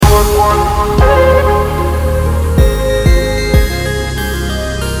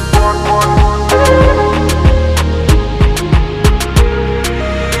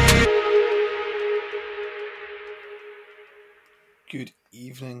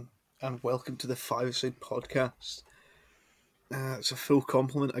and welcome to the Five Side Podcast. It's a full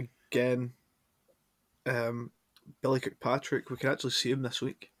compliment again. Billy Kirkpatrick, we can actually see him this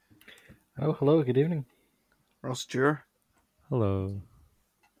week. Oh, hello, good evening. Ross Dewar, Hello.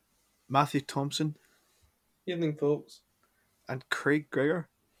 Matthew Thompson, Evening, folks. and Craig Gregor.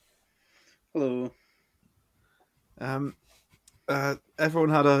 Hello. Everyone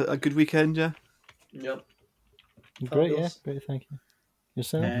had a good weekend, yeah? Yep. Great, Fabulous. great, thank you.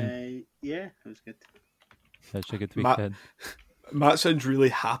 Yourself? Yeah, it was good. Such a good Matt- weekend. Matt sounds really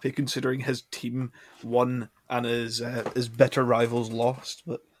happy considering his team won and his bitter rivals lost,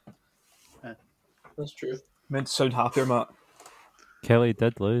 but That's true. meant to sound happier, Matt. Kelly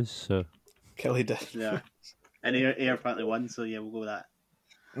did lose, so Kelly did. Yeah. And Air apparently won, so yeah, we'll go with that.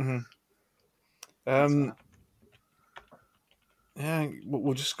 Yeah,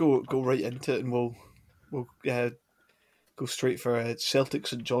 we'll just go right into it, and we'll go straight for Celtic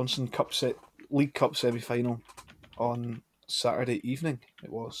St Johnstone League Cup semi-final on Saturday evening.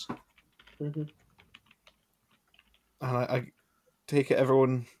 It was, Mm-hmm. and I take it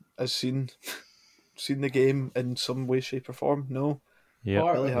everyone has seen the game in some way, shape, or form. No, yeah,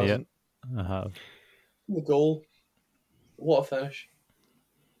 Billy hasn't. I have. The goal. What a finish.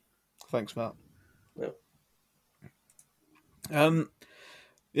 Thanks, Matt. Yep.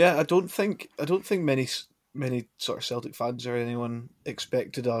 Yeah, I don't think many sort of Celtic fans or anyone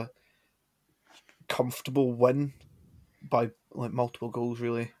expected a comfortable win by like multiple goals.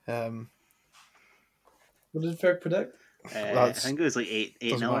 Really, What did Ferg predict? I think it was like 8-0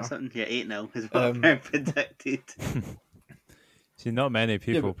 doesn't or matter. something. Yeah, 8-0 is what I predicted. See, not many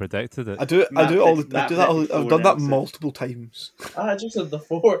people but predicted it. I do Matt that. All picked- I do Matt that. picked I've done that 4-0, so- multiple times. I just said the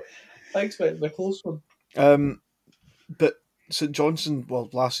 4. I expected a close one. But St Johnstone, well,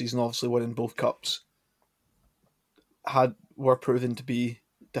 last season obviously winning both cups, were proven to be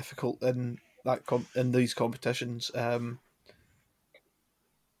difficult in in these competitions.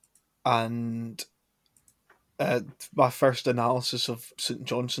 And my first analysis of St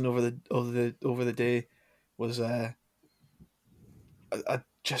Johnstone over the day was I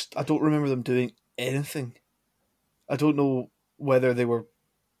don't remember them doing anything. I don't know whether they were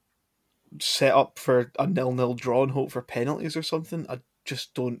set up for a 0-0 draw and hope for penalties or something. I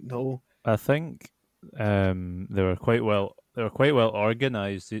just don't know. I think they were quite well. They were quite well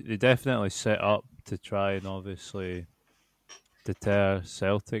organised. They definitely set up to try and obviously deter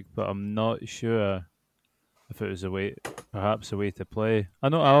Celtic, but I'm not sure if it was perhaps a way to play. I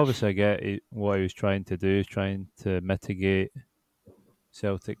obviously get what he was trying to do, trying to mitigate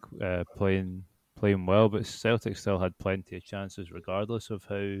Celtic playing well, but Celtic still had plenty of chances regardless of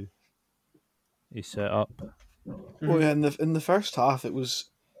how he set up. Well, yeah, in the first half, it was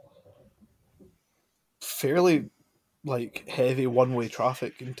fairly like heavy one-way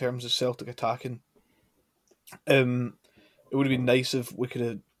traffic in terms of Celtic attacking. It would have been nice if we could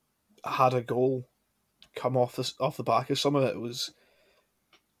have had a goal come off the back of some of it. It was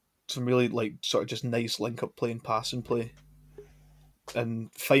some really like sort of just nice link-up play and passing play,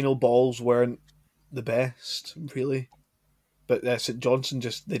 and final balls weren't the best really. But St Johnstone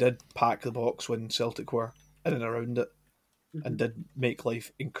they did pack the box when Celtic were in and around it, and did make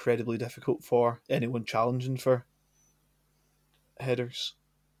life incredibly difficult for anyone challenging for headers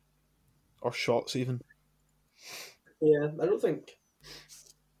or shots even. Yeah, I don't think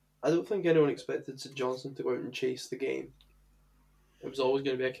anyone expected St Johnstone to go out and chase the game. It was always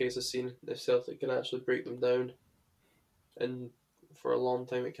going to be a case of seeing if Celtic can actually break them down. And for a long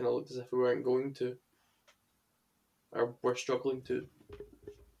time, it kind of looked as if we weren't going to, or we're struggling to.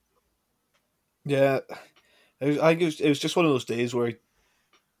 Yeah, I think it was just one of those days where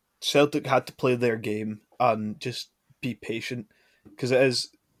Celtic had to play their game and just be patient, because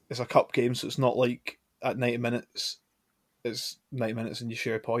it's a cup game, so it's not like at 90 minutes. It's 90 minutes and you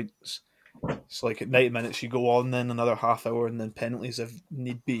share points. It's like at 90 minutes you go on, then another half hour, and then penalties if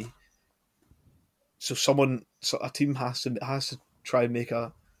need be. So a team has to try and make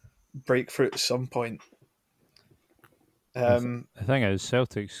a breakthrough at some point. The thing is,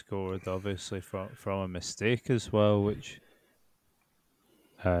 Celtic scored obviously from a mistake as well, which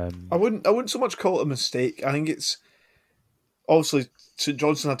I wouldn't so much call it a mistake. I think it's obviously St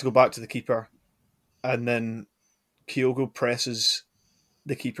Johnstone had to go back to the keeper, and then Kyogo presses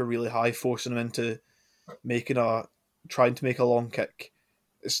the keeper really high, forcing him into trying to make a long kick.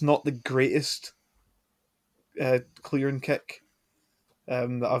 It's not the greatest clearing kick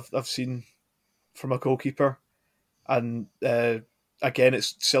that I've seen from a goalkeeper, and again,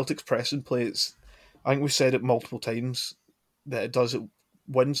 it's Celtic's pressing play. I think we've said it multiple times that it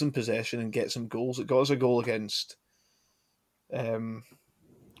wins in possession and gets them goals. It got us a goal against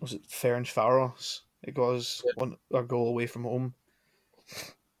was it Ferencváros? It was a goal away from home.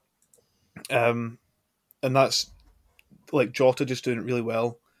 And that's like Jota just doing it really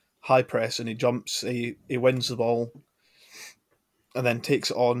well. High press, and he jumps, he wins the ball, and then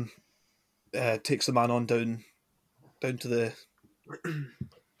takes it on, takes the man on down to the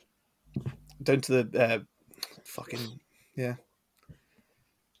down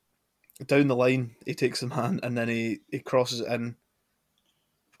the line. He takes the man, and then he crosses it in.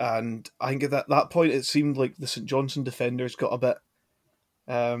 And I think at that point it seemed like the St Johnstone defenders got a bit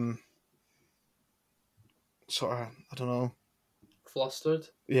sort of, I don't know, flustered.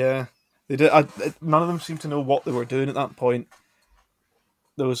 Yeah, they did. None of them seemed to know what they were doing at that point.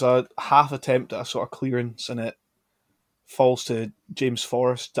 There was a half attempt at a sort of clearance, and it falls to James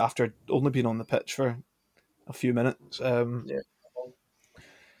Forrest after only being on the pitch for a few minutes.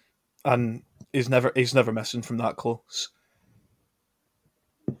 And he's never missing from that close.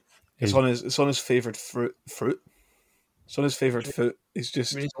 It's on his favoured fruit. It's on his favoured foot. He's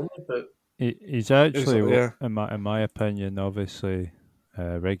just. He's actually, in my opinion, obviously,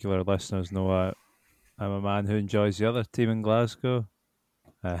 regular listeners know I'm a man who enjoys the other team in Glasgow.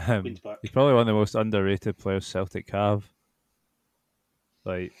 He's probably one of the most underrated players Celtic have.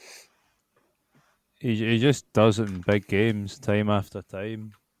 Like, he just does it in big games, time after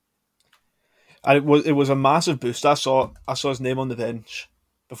time. And it was a massive boost. I saw his name on the bench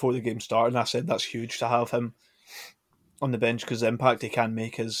before the game started, and I said that's huge to have him on the bench because the impact he can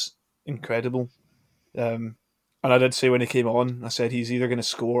make is incredible. And I did say when he came on, I said he's either going to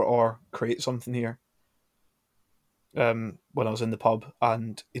score or create something here. When I was in the pub,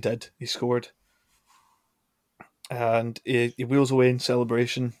 and he did. He scored, and he wheels away in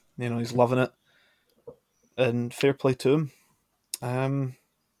celebration. You know, he's loving it, and fair play to him.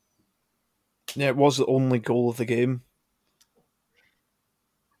 Yeah, it was the only goal of the game.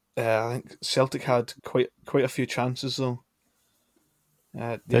 I think Celtic had quite a few chances though.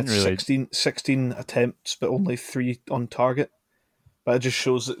 They had 16 attempts, but only 3 on target. But it just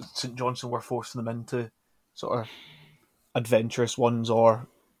shows that St Johnstone were forcing them into sort of adventurous ones or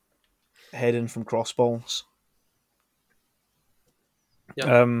heading from cross balls.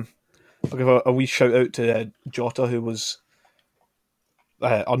 Yeah. I'll give a wee shout out to Jota, who was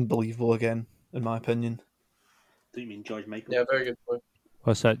unbelievable again, in my opinion. Do you mean George Michael? Yeah, very good point.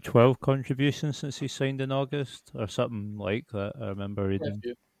 What's that, 12 contributions since he signed in August? Or something like that, I remember reading.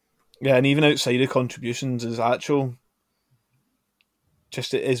 Yeah, and even outside of contributions, his actual,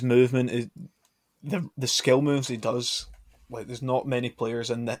 just his movement, the skill moves he does. Like, there's not many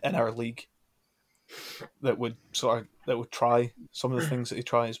players in our league that would try some of the things that he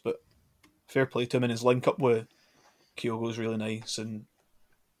tries, but fair play to him, and his link up with Kyogo is really nice, and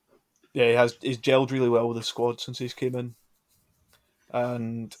yeah, he's gelled really well with the squad since he's came in.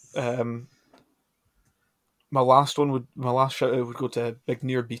 And my last shout out would go to Big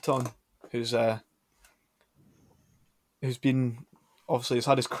Nir Bitton, who's been, obviously he's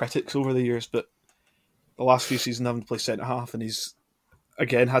had his critics over the years, but the last few seasons having to play centre half, and he's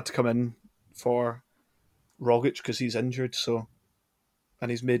again had to come in for Rogic because he's injured. So,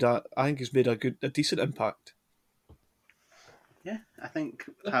 and he's made a decent impact. Yeah, I think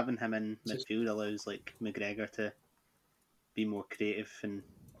having him in midfield allows like McGregor to be more creative and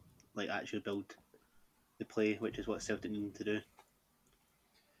like actually build the play, which is what Celtic need to do.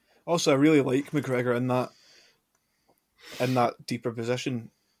 Also, I really like McGregor in that deeper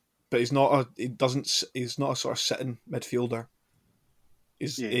position, but he's not a sort of sitting midfielder.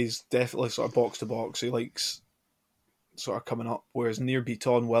 He's definitely sort of box to box. He likes sort of coming up, whereas Nir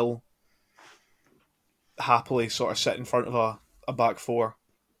Bitton will happily sort of sit in front of a back four.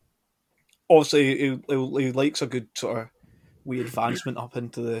 Obviously, he likes a good sort of wee advancement up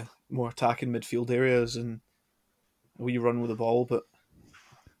into the more attacking midfield areas and a wee run with the ball, but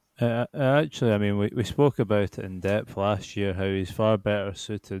actually, I mean, we spoke about it in depth last year, how he's far better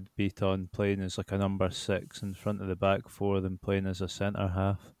suited Bitton playing as like a number 6 in front of the back four than playing as a centre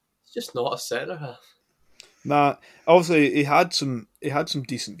half. It's just not a centre half. Nah, obviously he had some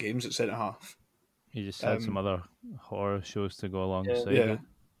decent games at centre half. He just had some other horror shows to go alongside it.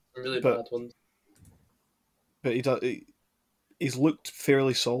 Really bad ones. But he's looked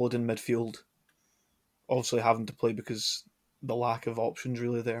fairly solid in midfield. Obviously having to play because the lack of options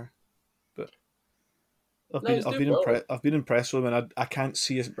really there. But I've been impressed with him, and I can't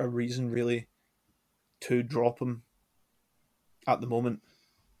see a reason really to drop him at the moment.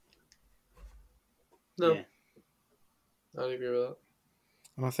 No. Yeah. I agree with that.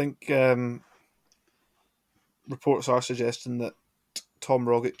 And I think reports are suggesting that Tom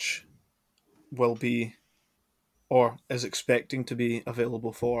Rogic will be or is expecting to be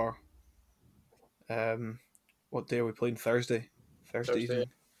available for. What day are we playing? Thursday evening.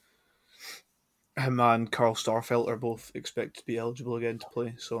 Him and Carl Starfelt are both expected to be eligible again to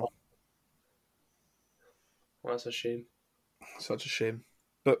play. So that's a shame. Such a shame.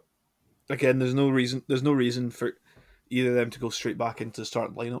 But again, there's no reason for either of them to go straight back into the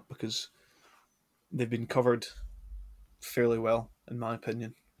starting lineup because they've been covered fairly well, in my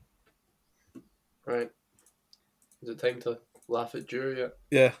opinion. Right. Is it time to laugh at Drew yet?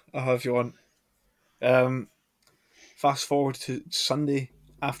 Yeah, I have you on. Fast forward to Sunday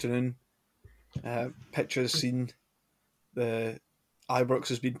afternoon. Picture has seen the Ibrox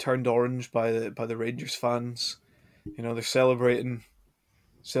has been turned orange by the Rangers fans. You know, they're celebrating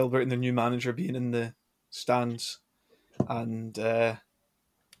their new manager being in the stands, and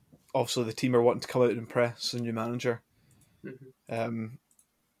also the team are wanting to come out and impress the new manager. Mm-hmm.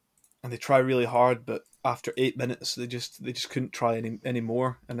 And they try really hard, but after 8 minutes, they just couldn't try any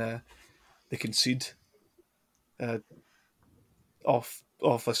more, and they concede off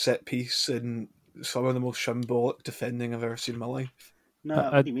a set piece in some of the most shambolic defending I've ever seen in my life. No,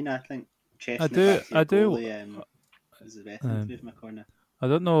 what do you mean? I think Chestnut I do. Was the best thing to do from a corner. I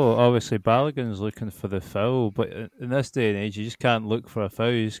don't know. Obviously, Balogun's looking for the foul, but in this day and age, you just can't look for a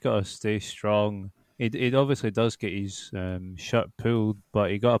foul. You just got to stay strong. He obviously does get his shirt pulled,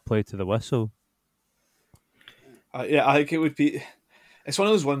 but he got to play to the whistle. Yeah, I think it would be. It's one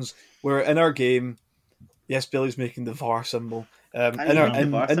of those ones where in our game, yes, Billy's making the VAR symbol. In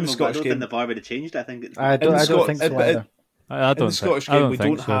the Scottish game, the VAR would have changed. I think. I don't think so either. In the Scottish game, we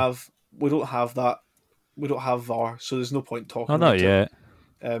don't have that. We don't have VAR, so there's no point talking. Not yet.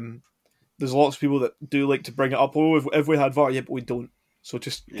 There's lots of people that do like to bring it up. Oh, if we had VAR, yeah, but we don't. So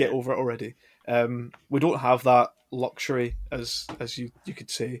just get over it already. We don't have that luxury, as you could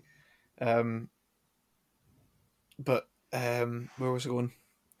say. But where was I going?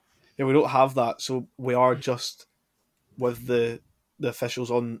 Yeah, we don't have that, so we are just with the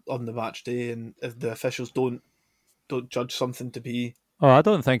officials on the match day, and if the officials don't judge something to be. Oh, I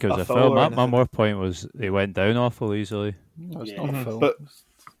don't think it was a foul. My more point was they went down awful easily. No, it's not a foul.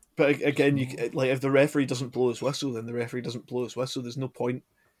 But again, if the referee doesn't blow his whistle, then the referee doesn't blow his whistle. There's no point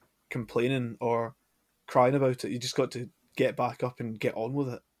complaining or crying about it. You just got to get back up and get on with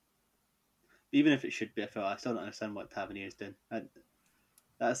it. Even if it should be a foul, I still don't understand what Tavernier's doing.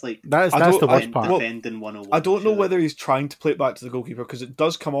 That's the worst part. Defending 101. I don't know whether he's trying to play it back to the goalkeeper because it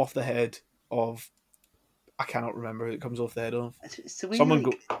does come off the head of. I cannot remember who it comes off the head of. It's the way someone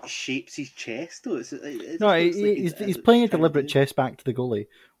shapes his chest, though. He's playing a deliberate chest back to the goalie,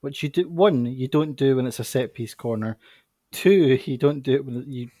 which you do. One, you don't do when it's a set piece corner. Two, you don't do it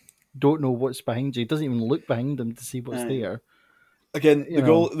when you don't know what's behind you. He doesn't even look behind him to see what's there. Again, the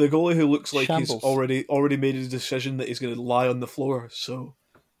goalie who looks like he's already made his decision that he's going to lie on the floor. So,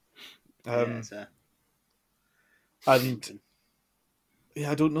 I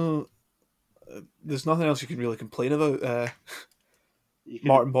don't know. There's nothing else you can really complain about.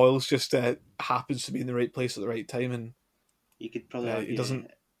 Martin Boyles just happens to be in the right place at the right time, and you could probably argue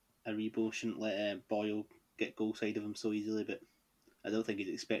Aribo shouldn't let Boyle get goal side of him so easily, but I don't think he's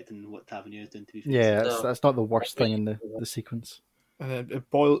expecting what Tavernier's doing to be fair. Yeah, that's not the worst thing in the sequence. And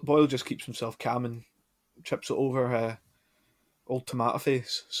Boyle just keeps himself calm and chips it over old tomato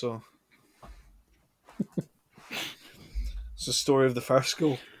face. So it's the story of the first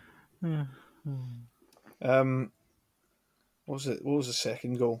goal. What was it? What was the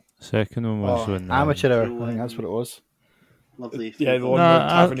second goal? Second one was when amateur hour. I think that's what it was. Lovely. Yeah, the one where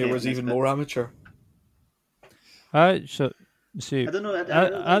Tavernier was even more amateur. I don't know.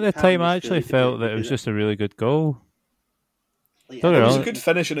 At the time, I actually felt that it was just a really good goal. It was a good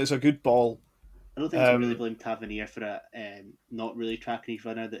finish and it's a good ball. I don't think you can really blame Tavernier for not really tracking his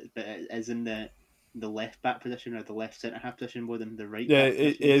runner, but it is in the left back position or the left centre half position more than the right. Yeah,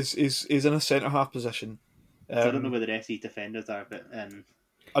 it is. He's in a centre half position. So I don't know where the rest of these defenders are, but I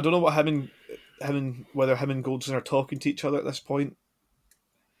don't know what whether him and Goldson are talking to each other at this point.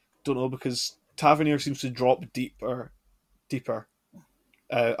 Don't know, because Tavernier seems to drop deeper,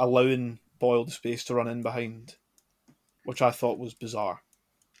 allowing Boyle the space to run in behind, which I thought was bizarre.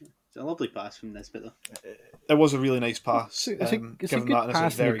 It's a lovely pass from Nisbet, though. It was a really nice pass. It's a good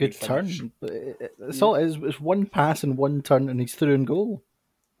pass and a good turn. It's all it is. It's one pass and one turn, and he's through in goal.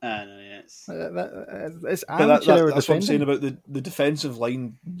 No, yeah, it's amateur that's what I'm saying about the defensive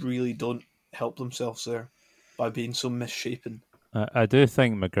line. Really don't help themselves there by being so misshapen. I do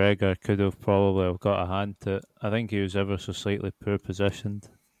think McGregor could have probably got a hand to it. I think he was ever so slightly poor positioned.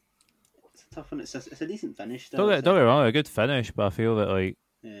 It's a tough one. It's a decent finish. Don't get me wrong, a good finish, but I feel that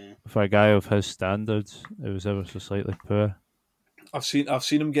for a guy of his standards, it was ever so slightly poor. I've seen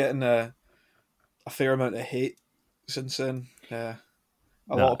him getting a fair amount of hate since then. A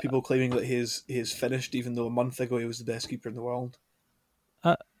lot of people claiming that he is finished, even though a month ago he was the best keeper in the world.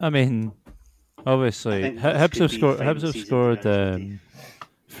 I mean, obviously, Hibs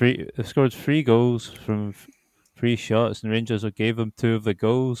have scored 3 goals from 3 shots, and Rangers gave them 2 of the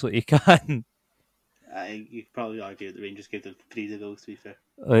goals. Like, you can't. You could probably argue that the Rangers gave them 3 of the goals, to be fair.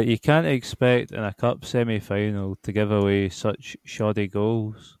 Like, you can't expect in a cup semi-final to give away such shoddy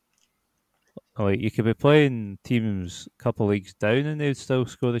goals. Like, you could be playing teams a couple of leagues down and they'd still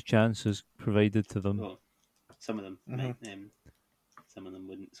score the chances provided to them. Well, some of them might. Some of them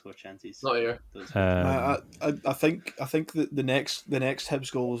wouldn't score chances. Not here. I think that the next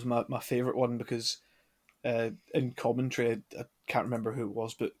Hibs goal was my favourite one because in commentary I can't remember who it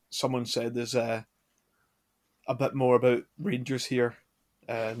was, but someone said there's a bit more about Rangers here,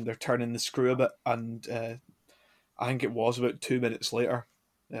 and they're turning the screw a bit, and I think it was about 2 minutes later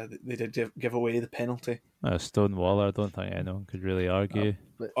they did give away the penalty. Stonewaller, I don't think anyone could really argue.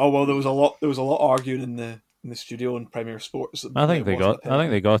 There was a lot arguing in the studio in Premier Sports. I think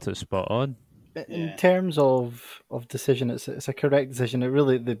they got it spot on. In terms of decision, it's a correct decision. It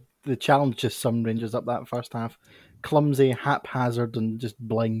really the challenge just summed Rangers up that first half, clumsy, haphazard, and just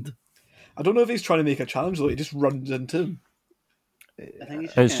blind. I don't know if he's trying to make a challenge though. He just runs into him.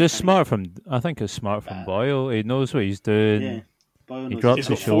 It's just smart from. I think it's smart from Boyle. He knows what he's doing. Yeah. Boyle he drops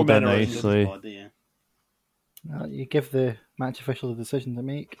his shoulder nicely. You give the match official the decision to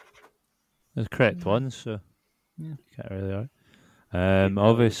make. The correct one, so you can't really argue.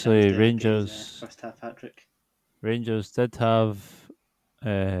 Obviously, Rangers first half hat trick. Rangers did have.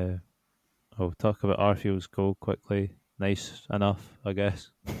 I'll talk about Arfield's goal quickly. Nice enough, I guess.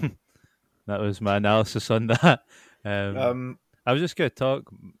 That was my analysis on that. I was just going to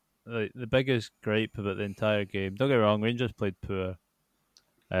talk. Like, the biggest gripe about the entire game. Don't get me wrong, Rangers played poor.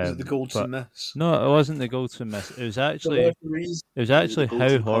 Was it the Goldson miss? No, it wasn't the Goldson miss. It was actually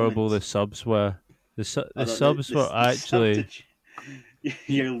how horrible the subs were. The subs were actually.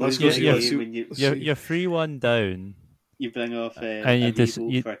 You're 3-1 down. You bring off and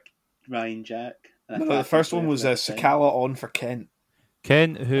you for Ryan Jack. No, the first one was Sakala on for Kent.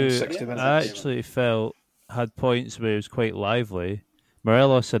 Kent, who I actually felt had points where he was quite lively.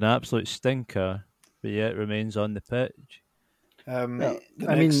 Morelos an absolute stinker, but yet remains on the pitch. To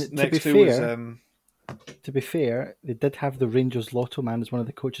be fair, they did have the Rangers lotto man as one of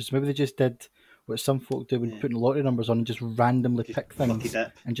the coaches. Maybe they just did what some folk do when putting lottery numbers on and just randomly pick things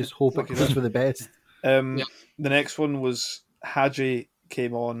and just hope it goes for the best. The next one was Hadji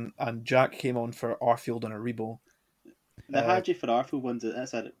came on and Jack came on for Arfield and Aribo. The Hadji for Arfield ones,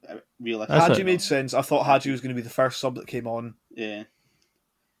 that's a real. Hadji made sense. I thought Hadji was going to be the first sub that came on. Yeah.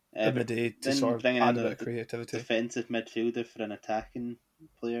 In the day to sort of add a bit of creativity. Defensive midfielder for an attacking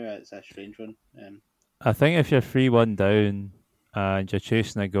player, it's a strange one. I think if you're 3-1 down and you're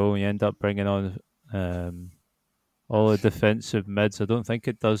chasing a goal and you end up bringing on all the defensive mids, I don't think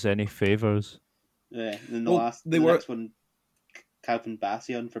it does any favours. Yeah, and the next one, Calvin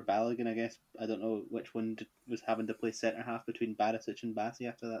Bassey on for Balogun, I guess. I don't know which one was having to play centre half between Barisic and Bassey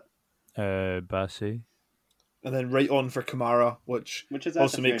after that. Bassey. And then right on for Kamara, which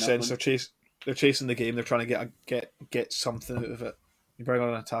also makes sense. They're chasing the game. They're trying to get something out of it. You bring on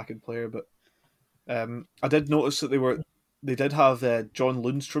an attacking player, but I did notice that they did have John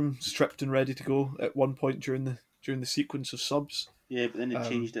Lundstrom stripped and ready to go at one point during the sequence of subs. Yeah, but then they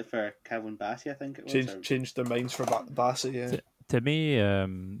changed it for Calvin Bassey, I think it was. Changed their minds for Bassey. Yeah. To me,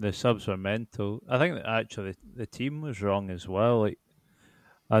 the subs were mental. I think that actually the team was wrong as well. Like,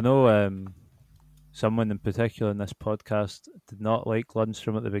 I know. Someone in particular in this podcast did not like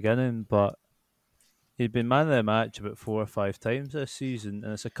Lundstrom at the beginning, but he'd been man of the match about 4 or 5 times this season,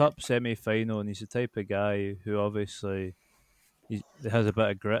 and it's a cup semi-final, and he's the type of guy who obviously has a bit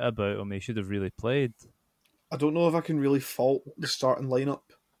of grit about him. He should have really played. I don't know if I can really fault the starting lineup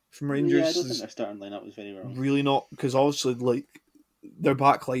from Rangers. Yeah, I don't think their starting lineup was very wrong. Really not, because obviously their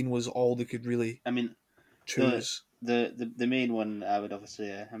back line was all they could really choose. The main one I would obviously,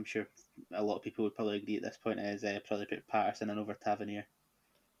 I'm sure a lot of people would probably agree at this point, is probably put Patterson in over Tavernier.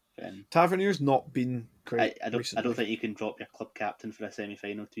 Tavernier's not been great. I don't think you can drop your club captain for a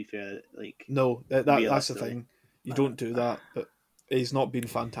semi-final. To be fair, no, that's the thing. You don't do that, but he's not been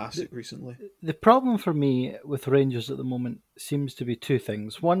fantastic recently. The problem for me with Rangers at the moment seems to be 2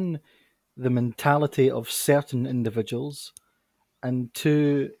 things. One, the mentality of certain individuals, and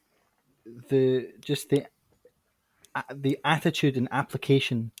 2, the attitude and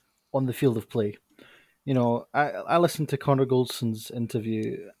application on the field of play. I listened to Connor Goldson's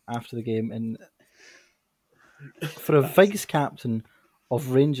interview after the game, and for a vice captain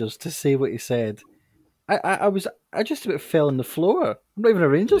of Rangers to say what he said, I just about fell on the floor. I'm not even a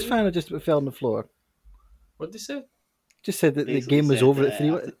Rangers fan. I just about fell on the floor. What did they say? Just said that Basically the game was said over that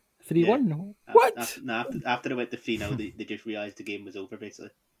at 3-1. What? After it went to 3-0, they just realised the game was over, basically.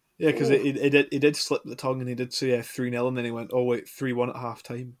 Yeah, because he did slip the tongue and he did say 3-0 and then he went, oh wait, 3-1 at half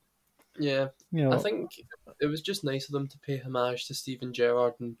time. Yeah, I think it was just nice of them to pay homage to Steven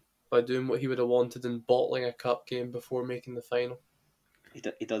Gerrard and by doing what he would have wanted in bottling a cup game before making the final.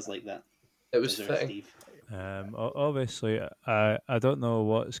 He does like that. It was fitting. Obviously, I don't know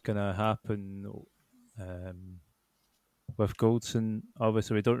what's going to happen with Goldson.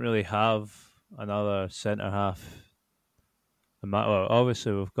 Obviously, we don't really have another centre half. Well,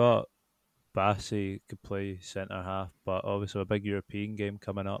 obviously, we've got Bassey could play centre half, but obviously a big European game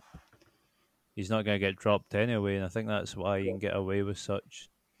coming up. He's not going to get dropped anyway, and I think that's why you can get away with such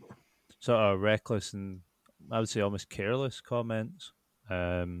sort of reckless and I would say almost careless comments.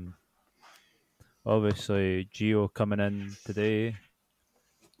 Obviously, Gio coming in today.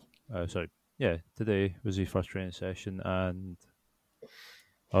 Today was his first training session, and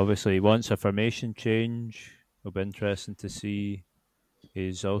obviously he wants a formation change. It'll be interesting to see.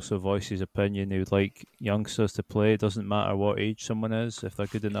 He's also voiced his opinion. He would like youngsters to play. It doesn't matter what age someone is. If they're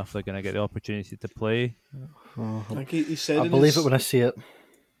good enough, they're going to get the opportunity to play. I think he said. I believe it when I see it.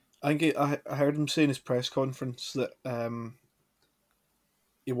 I think I heard him say in his press conference that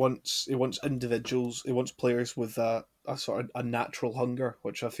he wants individuals. He wants players with a sort of a natural hunger,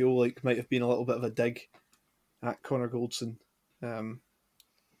 which I feel like might have been a little bit of a dig at Connor Goldson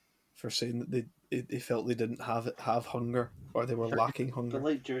for saying that they felt they didn't have hunger or they were lacking hunger. But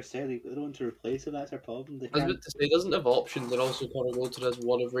like Jer said, they don't want to replace him. That's their problem. I was about to say, he doesn't have options, and also Connor Goldson is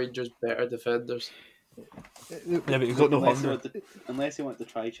one of Rangers' better defenders. Yeah, but he's got no hunger. Unless they want to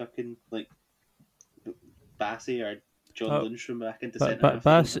try chucking like Bassey or John Lundstrom back into centre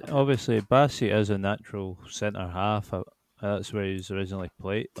half. Obviously, Bassey is a natural centre half. That's where he's originally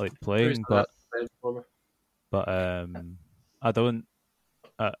playing. But I don't.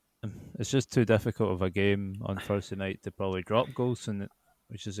 It's just too difficult of a game on Thursday night to probably drop Goldson,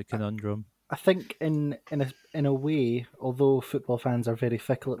 which is a conundrum. I think in a way, although football fans are very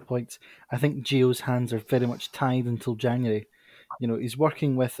fickle at points, I think Gio's hands are very much tied until January. He's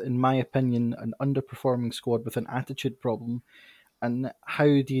working with, in my opinion, an underperforming squad with an attitude problem. And how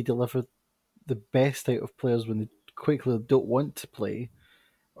do you deliver the best out of players when they quickly don't want to play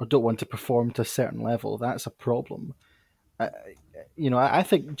or don't want to perform to a certain level? That's a problem. I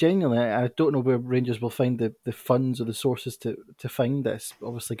think genuinely, I don't know where Rangers will find the funds or the sources to find this,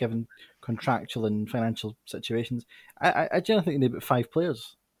 obviously given contractual and financial situations. I genuinely think they need about 5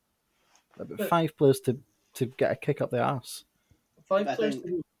 players. About 5 players to get a kick up the arse. 5 players,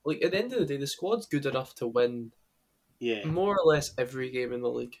 like, at the end of the day, the squad's good enough to win more or less every game in the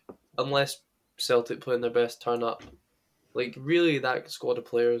league, unless Celtic playing their best turn up. Like, really, that squad of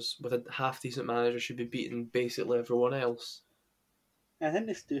players with a half-decent manager should be beating basically everyone else. I think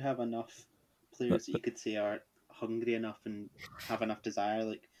they do have enough players that you could say are hungry enough and have enough desire.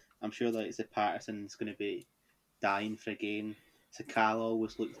 Like, I'm sure that Patterson's going to be dying for a game. Sakala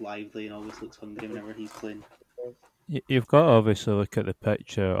always looks lively and always looks hungry whenever he's playing. You've got to obviously look at the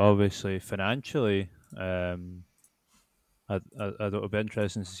picture. Obviously, financially, it'll be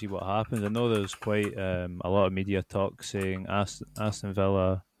interesting to see what happens. I know there's quite a lot of media talk saying Aston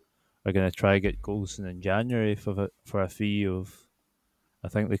Villa are going to try to get Goldson in January for a fee of, I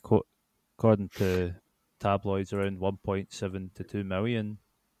think they quote, according to tabloids, around 1.7 to 2 million.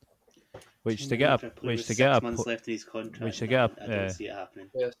 Which to get a 6 months left in his contract. I don't see it happening.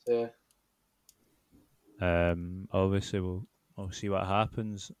 Yes, yeah. Obviously, we'll see what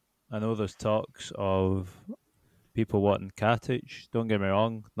happens. I know there's talks of people wanting Katic. Don't get me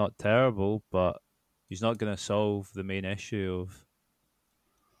wrong, not terrible, but he's not going to solve the main issue of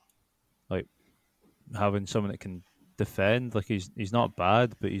like having someone that can defend. Like he's not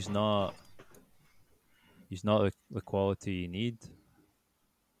bad, but he's not the quality you need.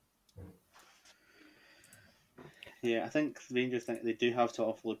 Yeah, I think Rangers think they do have to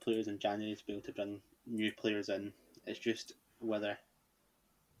offload players in January to be able to bring new players in. It's just whether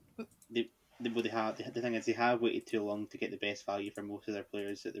they have. The thing is, they have waited too long to get the best value for most of their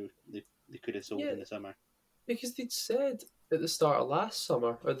players that they could have sold in the summer. Because they'd said at the start of last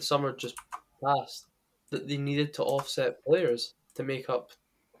summer, or the summer just past, that they needed to offset players to make up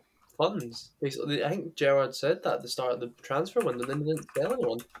funds. Basically, I think Gerrard said that at the start of the transfer window, then they didn't sell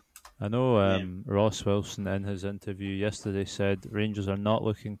anyone. I know Ross Wilson in his interview yesterday said Rangers are not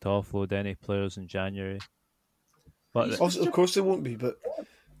looking to offload any players in January. But of course they won't be, but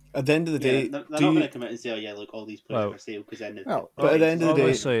at the end of the day, they're not going to come out and say, "Oh yeah, look, all these players are for sale," because then. But at the end of the day,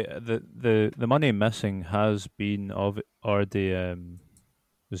 obviously the money missing has been already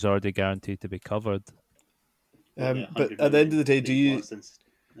was already guaranteed to be covered. But at the end of the day, do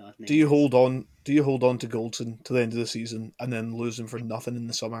you hold on to Goldson to the end of the season and then lose him for nothing in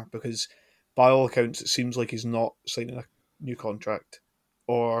the summer? Because by all accounts, it seems like he's not signing a new contract.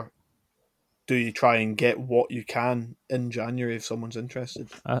 Or do you try and get what you can in January if someone's interested?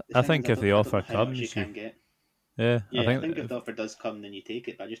 I think if the offer comes, you can get. Yeah, I think if the offer does come, then you take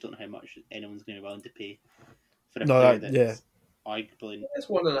it. But I just don't know how much anyone's going to be willing to pay for a player that's arguably. It's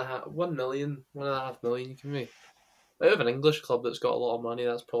 1.5 million you can make. Out of an English club that's got a lot of money,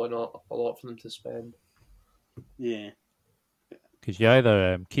 that's probably not a lot for them to spend. Yeah. Because you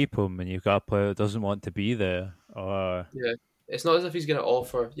either keep him and you've got a player that doesn't want to be there, or... Yeah, it's not as if he's going to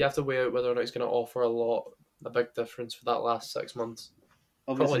offer... You have to weigh out whether or not he's going to offer a big difference for that last 6 months.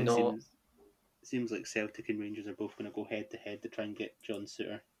 Obviously, probably not. It seems like Celtic and Rangers are both going to go head-to-head to try and get John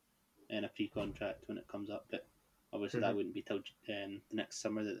Souttar in a pre-contract when it comes up, but obviously that wouldn't be till the next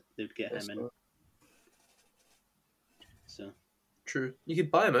summer that they would get him in. So true. You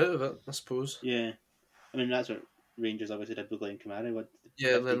could buy him out of it, I suppose. Yeah. I mean, that's what Rangers obviously did with Glenn Kamara. What,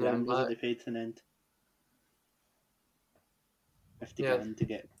 then $50,000 was it they paid to an end? $50,000 to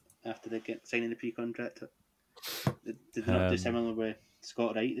get after they get signing the pre-contract. Did they not do similar with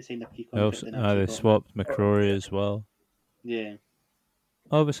Scott Wright? They signed a pre-contract. They swapped McCrory as well. Yeah.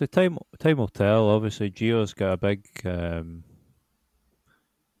 Obviously, time will tell. Obviously, Gio's got a big.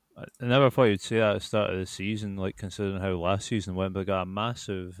 I never thought you'd say that at the start of the season, like considering how last season went, but got a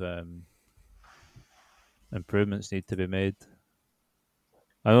massive improvements need to be made.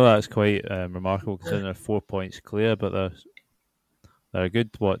 I know that's quite remarkable considering they're 4 points clear, but they're a good,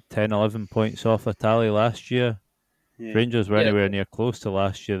 10, 11 points off a tally last year. Yeah. If Rangers were anywhere near close to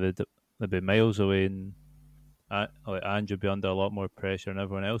last year, they'd be miles away, and Ange would be under a lot more pressure and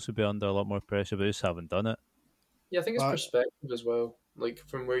everyone else would be under a lot more pressure, but they just haven't done it. Yeah, I think it's perspective as well. Like,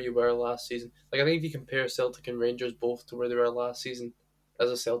 from where you were last season. Like, I think if you compare Celtic and Rangers both to where they were last season, as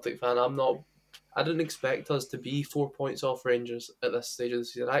a Celtic fan, I didn't expect us to be 4 points off Rangers at this stage of the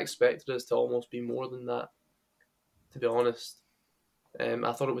season. I expected us to almost be more than that, to be honest.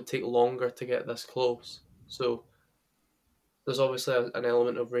 I thought it would take longer to get this close. So, there's obviously an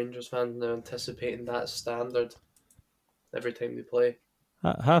element of Rangers fans now anticipating that standard every time they play.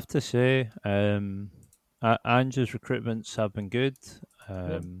 I have to say, Ange's recruitments have been good.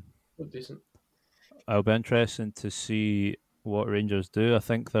 Decent. It'll be interesting to see what Rangers do. I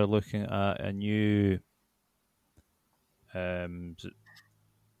think they're looking at a new head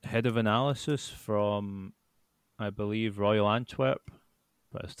of analysis from, I believe, Royal Antwerp.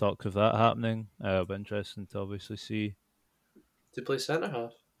 But there's talks of that happening. It'll be interesting to obviously see. To play centre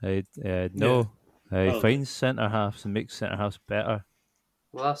half? No. He finds centre halves and makes centre halves better.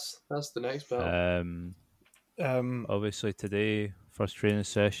 Well, that's the next battle. Obviously today, first training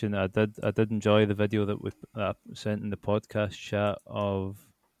session, I did enjoy the video that I sent in the podcast chat of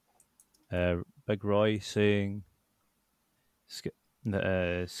Big Roy saying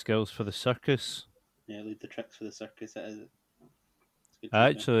skills for the circus. Yeah, lead the tricks for the circus.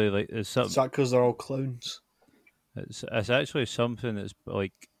 Actually, like, it's something. Is that because they're all clowns? It's actually something that's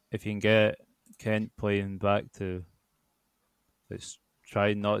like, if you can get Kent playing back to, let's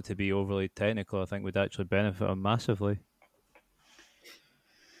try not to be overly technical, I think would actually benefit him massively.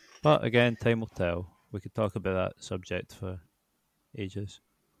 But again, time will tell. We could talk about that subject for ages.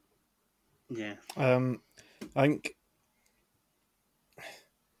 Yeah. I think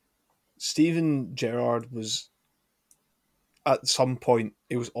Steven Gerrard was, at some point,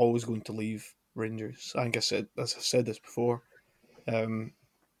 he was always going to leave Rangers. I think I've said this before.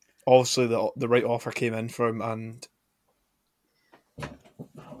 Obviously, the right offer came in for him, and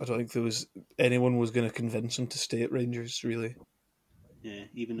I don't think anyone was going to convince him to stay at Rangers, really. Yeah,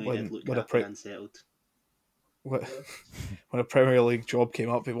 even though he did look unsettled. When a Premier League job came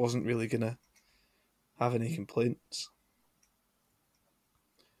up, he wasn't really going to have any complaints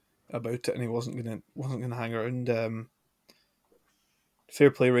about it, and he wasn't going to hang around. Fair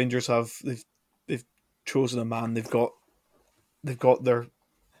play, Rangers they've chosen a man. They've got their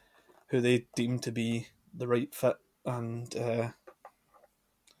who they deem to be the right fit, and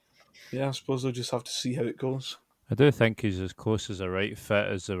I suppose they'll just have to see how it goes. I do think he's as close as a right fit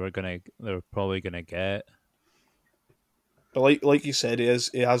as they're probably gonna get. But like you said, he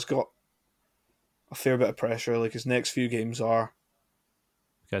has got a fair bit of pressure. Like, his next few games are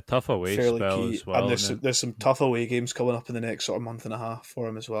got a tough away fairly spell key. as well. And there's some tough away games coming up in the next sort of month and a half for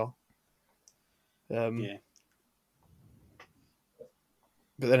him as well. Yeah.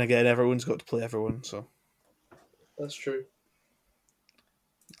 But then again, everyone's got to play everyone, so That's true.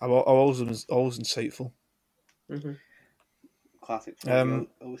 I'm always insightful. Mm-hmm. Classic.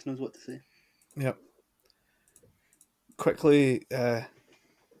 Always knows what to say. Yep. Quickly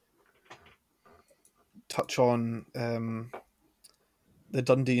touch on the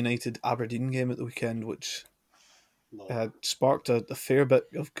Dundee United Aberdeen game at the weekend, which sparked a fair bit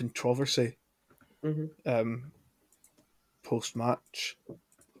of controversy post match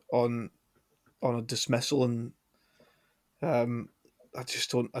on a dismissal, and I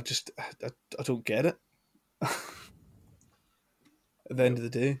don't get it. At the end of the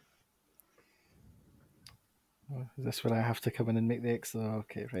day. Is this where I have to come in and make the excellent?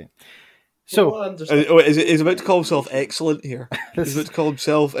 Okay, right. So, is about to call himself excellent here. He's about to call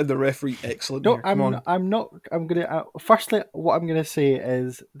himself and the referee excellent. No, here. I'm not. I'm gonna. Firstly, what I'm gonna say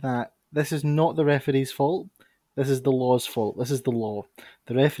is that this is not the referee's fault. This is the law's fault. This is the law.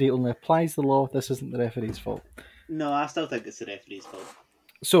 The referee only applies the law. This isn't the referee's fault. No, I still think it's the referee's fault.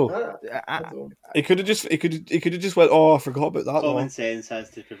 So, he could have just went. Oh, I forgot about that. Common sense has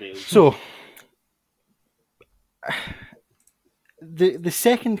to prevail. So, the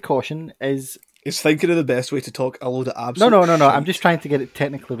second caution is thinking of the best way to talk a load of absolute. No. Shit. I'm just trying to get it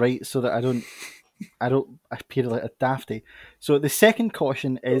technically right so that I don't appear like a dafty. So the second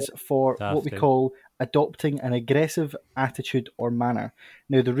caution is for what we call adopting an aggressive attitude or manner.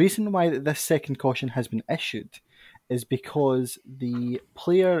 Now, the reason why this second caution has been issued is because the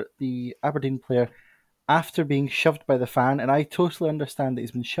Aberdeen player, after being shoved by the fan, and I totally understand that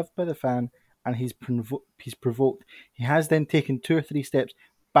he's been shoved by the fan and he's provoked, he has then taken 2 or 3 steps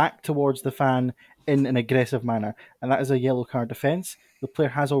back towards the fan in an aggressive manner, and that is a yellow card offence. The player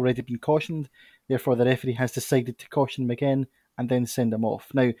has already been cautioned, therefore the referee has decided to caution him again and then send him off.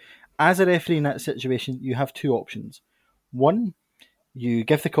 Now, as a referee in that situation, you have 2 options. 1, you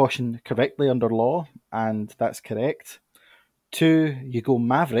give the caution correctly under law, and that's correct. 2, you go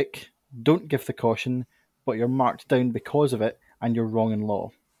maverick, don't give the caution, but you're marked down because of it, and you're wrong in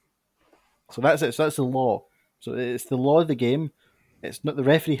law. So that's it. So that's the law. So it's the law of the game. It's not the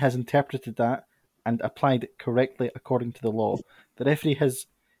referee has interpreted that and applied it correctly according to the law. The referee has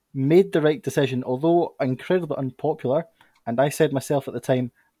made the right decision, although incredibly unpopular. And I said myself at the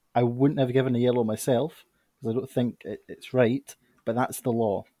time, I wouldn't have given a yellow myself because I don't think it's right. But that's the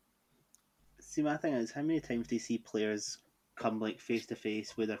law. See, my thing is, how many times do you see players come like face to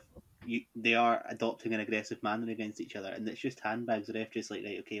face where they are adopting an aggressive manner against each other, and it's just handbags? The ref just like,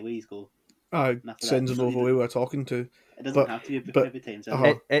 right, okay, away you go. Sends them over who we're talking to. It doesn't have to be every time.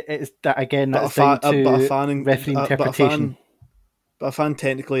 It's that again. That's down to referee interpretation. But a fan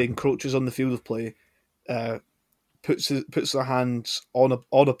technically encroaches on the field of play, puts their hands on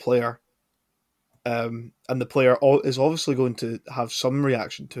a player, and the player is obviously going to have some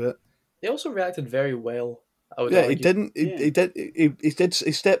reaction to it. He also reacted very well. I would argue.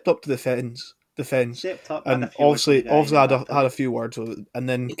 He stepped up to the fence. And obviously had a few words with it, and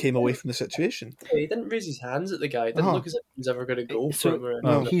then came away from the situation. Yeah, he didn't raise his hands at the guy. It didn't look as if he was ever going to go for him.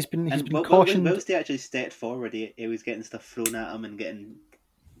 No, he's been cautioned. Whilst he actually stepped forward, he was getting stuff thrown at him and getting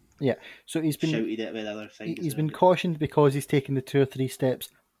so he's been shouted at by the other side. He's been cautioned because he's taken the 2 or 3 steps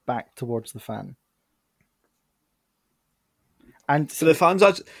back towards the fan. And so the fans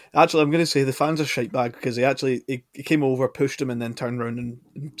actually, I'm going to say the fans are shite bag because he came over, pushed him, and then turned around and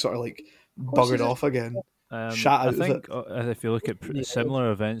sort of like buggered off again. I think if you look at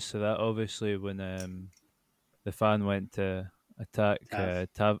similar events to that, obviously when the fan went to attack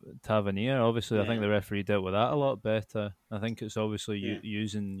Tavernier, obviously I think the referee dealt with that a lot better. I think it's obviously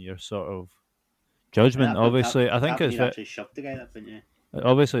using your sort of judgment. Obviously, I think it's actually shoved the guy up, didn't you?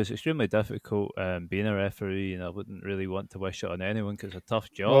 Obviously, it's extremely difficult being a referee, and I wouldn't really want to wish it on anyone because it's a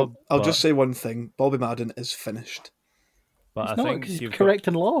tough job. Well, I'll just say one thing: Bobby Madden is finished. But I think he's correct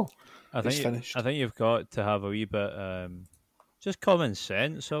in law. I think you've got to have a wee bit just common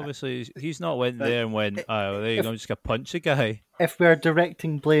sense. Obviously, he's not went there and went, "Oh, there you go, I'm just gonna punch a guy." If we're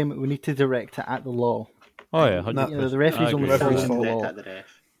directing blame, we need to direct it at the law. Oh yeah, 100%. The referee's only following the law. At the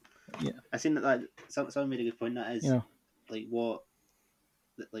ref. Yeah, I seen that. Someone made a good point. That is like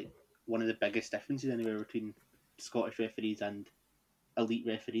one of the biggest differences anywhere between Scottish referees and elite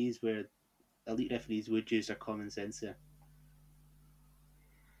referees, where elite referees would use their common sense there.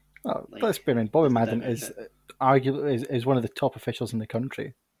 Well, let's bear in mind, Bobby Madden is arguably is one of the top officials in the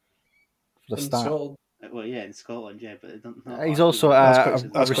country. For the start. Well, yeah, in Scotland, yeah, but he's also a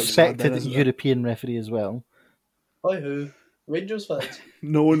respected European referee as well. Hi, who? Rangers fans.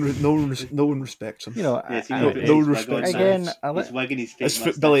 No one respects him. You know, Yeah, I- no respect. again, he's wagging his It's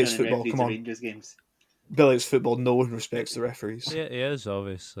face. Billy, it's football, come on. Rangers games. Billy, it's football. No one respects the referees. Yeah, he is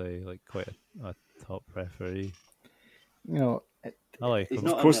obviously like quite a top referee. you know, I like He's him.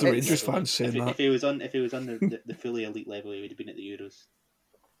 not Of course, on the the- Rangers fans saying if that. he was on the fully elite level, he would have been at the Euros.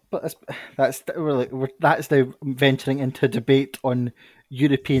 but that's now venturing into debate on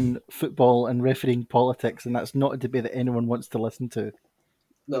European football and refereeing politics, and that's not a debate that anyone wants to listen to.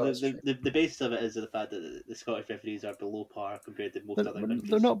 No, The basis of it is the fact that the Scottish referees are below par compared to most other countries.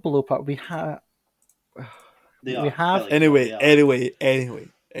 They're not below par. We have. Anyway.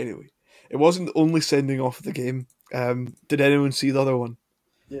 It wasn't the only sending off of the game. Did anyone see the other one?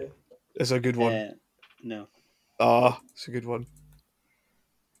 Yeah. It's a good one. No. It's a good one.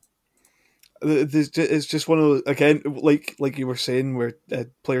 It's just one of those, again, like you were saying, where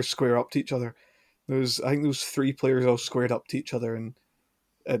players square up to each other. I think there was 3 players all squared up to each other in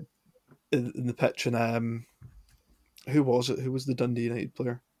the pitch, and who was it? Who was the Dundee United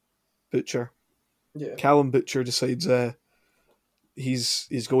player? Butcher. Yeah. Callum Butcher decides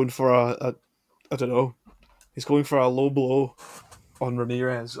he's going for a I don't know. He's going for a low blow on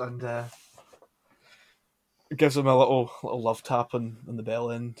Ramirez, and gives him a little love tap on the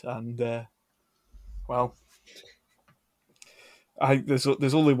bell end, and well, I think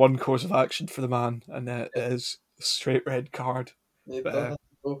there's only one course of action for the man, and it is a straight red card. Yeah,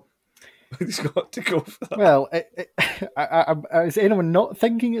 He's got to go for that. Well, is anyone not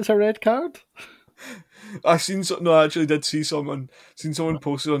thinking it's a red card? I actually did see someone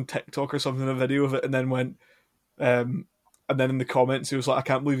posted on TikTok or something a video of it, and then went, and then in the comments he was like, "I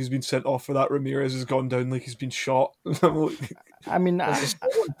can't believe he's been sent off for that. Ramirez has gone down like he's been shot." I mean, I'm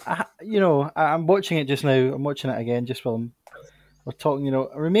watching it just now. I'm watching it again just while we're talking. You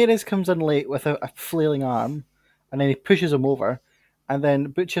know, Ramirez comes in late with a flailing arm, and then he pushes him over, and then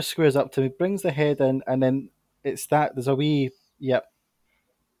Butcher squares up to him, brings the head in, and then there's a wee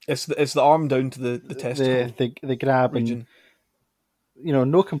It's the arm down to the testicle. The grab region.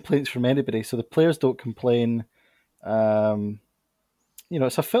 And no complaints from anybody. So the players don't complain.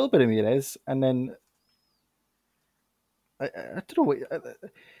 It's a foul by Ramirez, and then I don't know.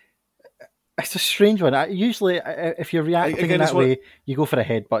 It's a strange one. Usually, if you're reacting in that way, you go for the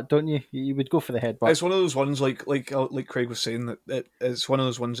headbutt, don't you? You would go for the headbutt. It's one of those ones like Craig was saying, that it's one of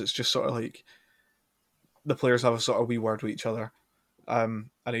those ones that's just sort of like the players have a sort of wee word with each other, and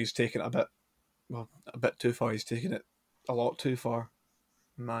he's taken it a bit too far. He's taken it a lot too far,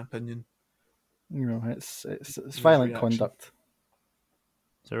 in my opinion. It's violent conduct.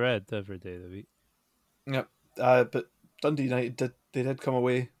 It's a red every day of the week. Yep. But Dundee United did come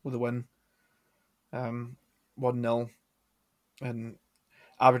away with a win, 1-0, and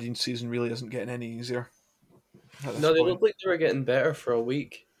Aberdeen's season really isn't getting any easier. No, they looked like they were getting better for a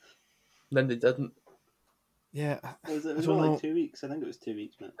week, then they didn't. Yeah, Was it only 2 weeks? I think it was 2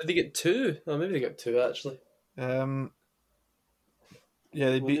 weeks, man. Did they get 2? Oh, maybe they got 2 actually. Yeah,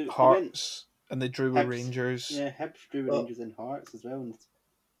 they beat Hearts and they drew with Rangers. Yeah, Hibs drew with Rangers and Hearts as well. And it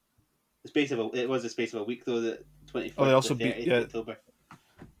was a space of a week though. The 24th. Oh, they also to beat October.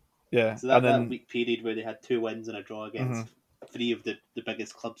 Yeah, So that week period where they had 2 wins and a draw against 3 of the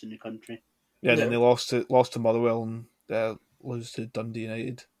biggest clubs in the country. Yeah, then they lost to Motherwell and lose to Dundee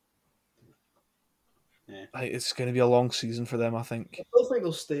United. Yeah, it's going to be a long season for them, I think. I don't think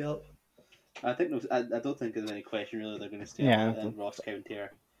they'll stay up. I don't think there's any question really they're going to stay up. And Ross County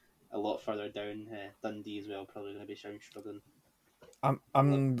are a lot further down. Dundee as well, probably going to be struggling.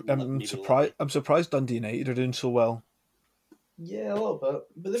 I'm surprised. I'm surprised Dundee United are doing so well. Yeah, a little bit,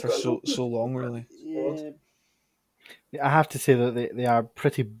 but they've for so long, really. Yeah. I have to say that they are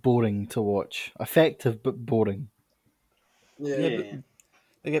pretty boring to watch. Effective but boring. Yeah. But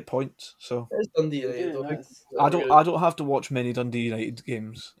they get points, so it's Dundee United. I don't have to watch many Dundee United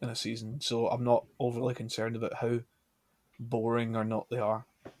games in a season, so I'm not overly concerned about how boring or not they are.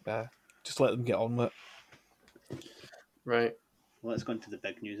 Just let them get on with it. Right. Well, let's go into the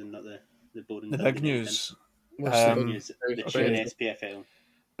big news and not the boring. The big news. The June SPFL.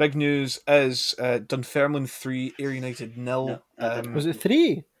 Big news is Dunfermline 3, Ayr United 0. Was it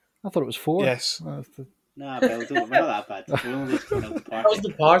 3? I thought it was 4. Yes. Nah, Bill, we're not that bad. We're only just going out the park. That was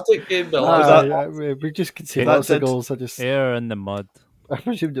the Partick game, Bill. We just could see lots of goals. Ayr in the mud. I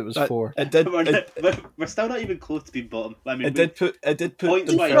presumed it was 4. We're still not even close to being bottom. I mean, it did put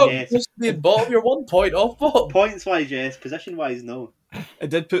points wise, yes. Being bottom, you're 1 point off bottom. Points wise, yes. Position wise, no. It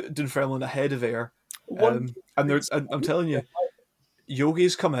did put Dunfermline ahead of Ayr. And I'm telling you,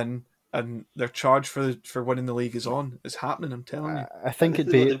 Yogi's come in and their charge for winning the league is on. It's happening. I'm telling you. I think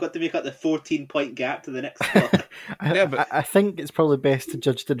it'd be. They've got to make up the 14-point gap to the next spot. I think it's probably best to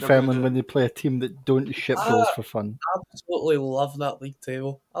judge Dunfermline when they play a team that don't ship goals for fun. I absolutely love that league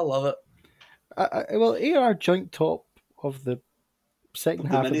table. I love it. Well, they are joint top of the second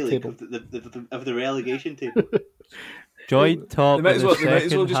half of the table. Of the relegation table. Joint top. They might as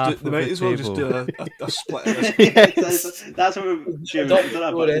well just do a split. Of this. That's what we're cheering. Don't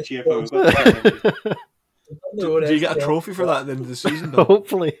have much to cheer for. Do you get a trophy for that at the end of the season? Though?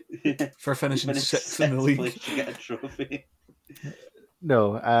 Hopefully, for finishing sixth in the league, you get a trophy.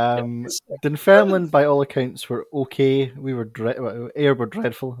 No, Dunfermline by all accounts were okay. We were Ayr were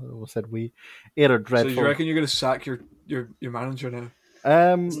dreadful. I almost said we. Ayr are dreadful. So you reckon you're going to sack your manager now?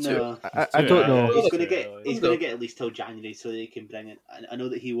 No, I don't know. He's going to get at least till January so they can bring it. I know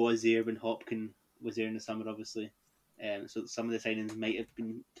that he was there when Hopkin was there in the summer, obviously. So some of the signings might have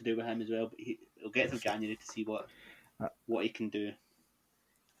been to do with him as well. But he'll get till January to see what he can do,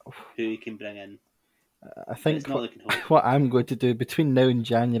 who he can bring in. I think what I'm going to do between now and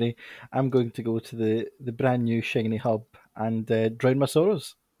January, I'm going to go to the brand new shiny hub and drown my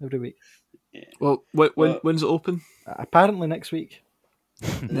sorrows every week. Yeah. Well, when's it open? Apparently next week.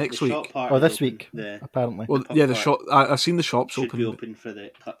 Next week? Or this week, apparently. Well, yeah, the shop. I've seen the shops should open. be open for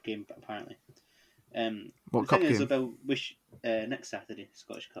the cup game, apparently. What the cup thing game? is about next Saturday,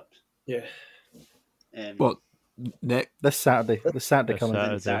 Scottish Cups. Yeah. What? This Saturday. The Saturday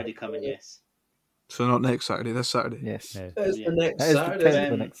coming. Saturday coming, yes. So not next Saturday, this Saturday. Yes. It's the next Saturday.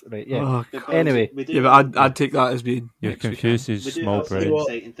 Saturday. Right, yeah. Oh, Anyway. Yeah, but I'd take that as being. You're confused as We do small have some brain.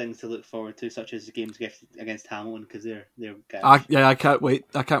 exciting things to look forward to, such as the games against Hamilton, because they're I can't wait.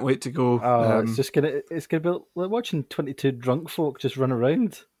 I can't wait to go. It's gonna be like watching 22 drunk folk just run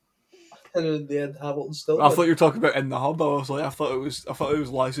around. And in the end, Hamilton still. I thought you were talking about in the hub. I thought it was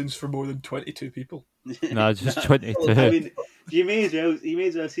licensed for more than 22 people. No, just 22. I mean, you may as well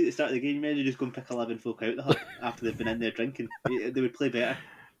see at the start of the game. You may as well just go and pick 11 folk out the hub after they've been in there drinking. They would play better.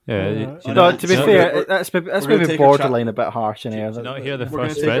 Yeah. To be fair, that's maybe borderline a bit harsh in here. Not here the We're going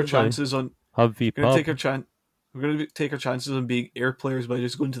first to take our red chances on. Hub v We're going pub. to take our chances on being Ayr players by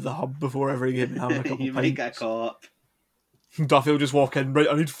just going to the hub before every game and having a couple You might get caught up. Duffy will just walk in. Right,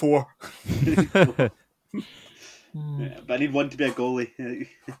 I need 4. Yeah, but I need one to be a goalie.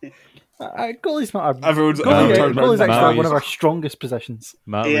 Goalie's not our. Goalie's actually one of our strongest positions.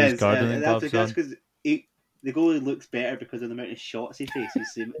 Matt's gardening gloves that's on. because the goalie looks better because of the amount of shots he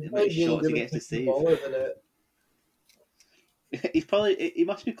faces, the amount of shots he gets to save. He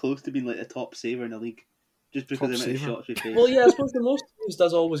must be close to being like the top saver in the league, just because of the amount of shots we face. Well, yeah, I suppose the most teams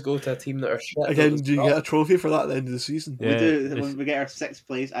does always go to a team that are shit. Again, do you get a trophy for that at the end of the season? Yeah, we do. When we get our 6th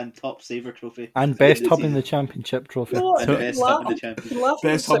place and top saver trophy, and best hub in the championship trophy. and best hub in the championship.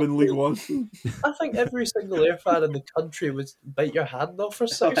 Best hub in League One. I think every single Ayr fan in the country would bite your hand off for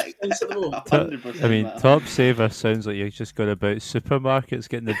 6th place at the moment. 100%. I mean, top saver sounds like you've just got about supermarkets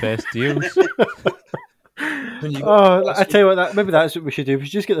getting the best deals. I tell you what, maybe that's what we should do. We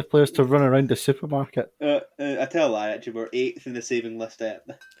should just get the players to run around the supermarket. I tell a lie, actually, we're 8th in the saving list.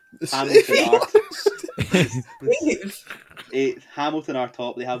 Hamilton are 8th. Hamilton are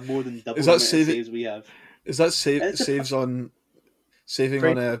top. They have more than double the amount of saves we have. Is that saves on saving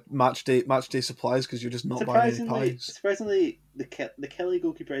on a match day supplies because you're just not buying any pies? Surprisingly, the Kelly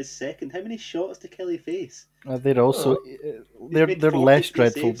goalkeeper is 2nd. How many shots did Kelly face? They're also they're less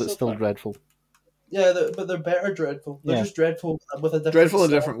dreadful, but still dreadful. Yeah, but they're better dreadful. They're just dreadful with a different dreadful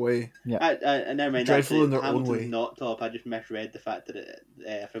in a different way. Yeah, I never mind. Dreadful in their own Hamilton's way. Not top. I just misread the fact that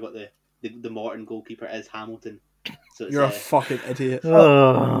I forgot the Morton goalkeeper is Hamilton. So it's, You're a fucking idiot.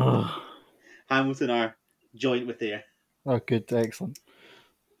 Hamilton are joint with Ayr. Oh, good, excellent.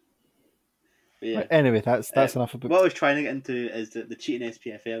 But yeah. Anyway, that's enough about. What I was trying to get into is the cheating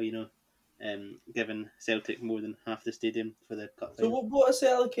SPFL. Giving Celtic more than half the stadium for the cup final. So what is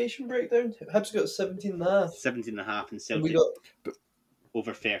the allocation breakdown? Hibs got 17.5. 17.5 and Celtic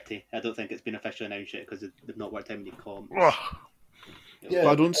over 30. I don't think it's been officially announced yet because they've not worked out any comps. Yeah,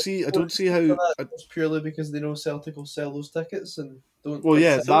 but I don't see how. It's purely because they know Celtic will sell those tickets and don't. Well,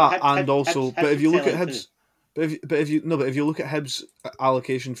 yeah, that and also, but if you look at Hibs, but if you look at Hibs'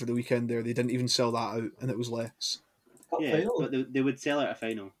 allocation for the weekend there, they didn't even sell that out, and it was less. But they would sell out a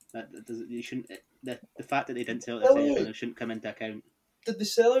final. You shouldn't. The fact that they didn't sell out a final shouldn't come into account. Did they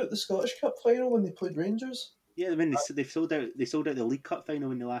sell out the Scottish Cup final when they played Rangers? Yeah, I mean they sold out. They sold out the League Cup final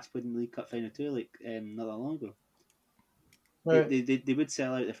when they last played in the League Cup final too, not that long ago. Right. They would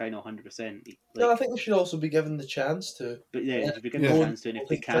sell out the final 100%. No, I think they should also be given the chance to. But they should be given the chance to, and if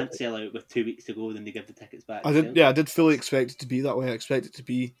they can't sell out with 2 weeks to go, then they give the tickets back. I did fully expect it to be that way. I expect it to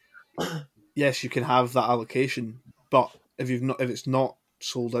be yes, you can have that allocation, but if it's not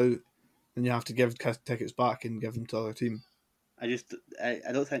sold out, then you have to give tickets back and give them to the other team. I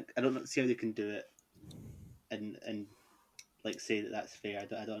don't see how they can do it, and like say that's fair. I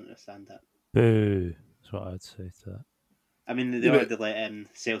don't understand that. Boo. That's what I'd say to that. I mean, they already let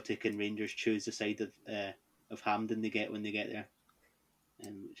Celtic and Rangers choose the side of Hampden they get when they get there,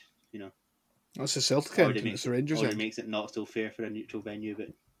 and which That's the Celtic end, and it's the Rangers end. It makes it not so fair for a neutral venue, but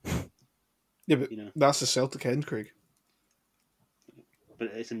but that's the Celtic end, Craig.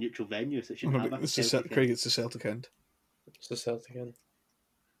 But it's a neutral venue, so it shouldn't have it's the Celtic end. It's the Celtic end.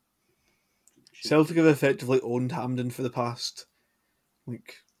 Celtic have effectively owned Hampden for the past,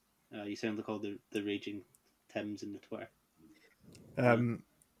 you sound like all the raging Tims in the Twitter.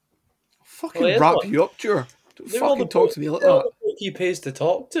 Fucking wrap you up, Jure. Don't fucking talk to me like that. He pays to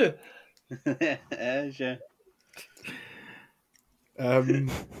talk to. Sure. Right,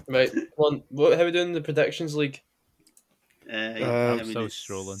 how are we doing in the predictions league? I'm still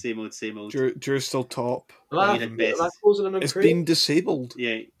strolling. Same old. Jure's still top. It's been disabled.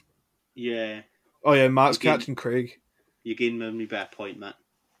 Yeah. Oh yeah, Matt's catching Craig. You gained me by a point, Matt.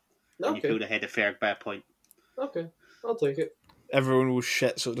 And you pulled ahead of Ferg by a point. Okay, I'll take it. Everyone was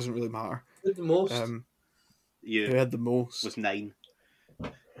shit, so it doesn't really matter. Who had the most? Who had the most? Was 9.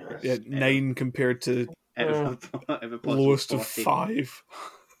 Yeah, 9 compared to lowest of 5.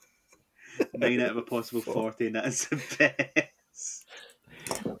 9 out of a possible 40, and that's the best.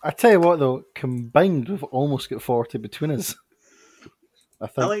 I tell you what, though, combined, we've almost got 40 between us. I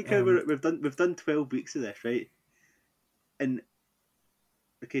like how we've done 12 weeks of this, right? And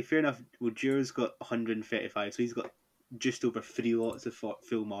okay, fair enough. Well, Jure's got 135, so he's got just over 3 lots of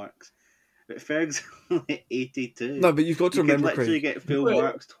full marks. But Ferg's only 82. No, but you've got to remember, Craig. You get full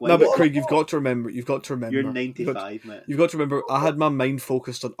marks twice. No, but Craig, you've got to remember. You're 95, mate. You've got to remember. I had my mind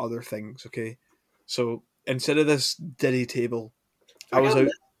focused on other things. Okay, so instead of this Diddy table, I was out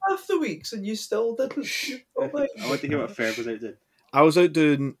half the weeks and you still didn't. I want to hear what Ferg was out doing. I was out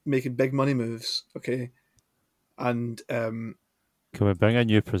making big money moves. Okay, and can we bring a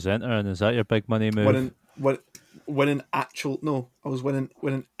new presenter? And is that your big money move? winning actual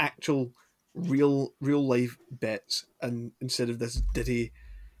real life bets, and instead of this Diddy,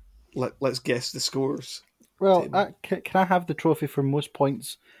 let's guess the scores. Well, can I have the trophy for most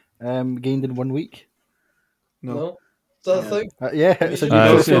points gained in 1 week? No. So I think yeah, it's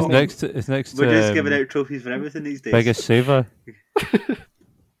next to. We're just giving out trophies for everything these days. Biggest saver.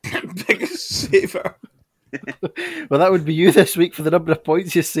 Biggest saver. Well, that would be you this week for the number of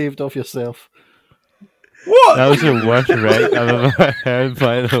points you saved off yourself. What? That was the worst wreck I've ever heard,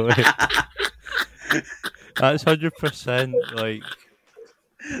 by the way. That's 100% like.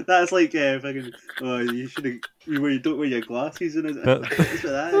 That's like fucking. Oh, you should have. You don't wear your glasses, and that's what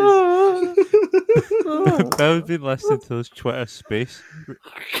that is. Bill's been listening to this Twitter space.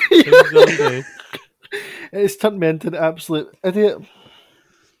 It's turned me into an absolute idiot.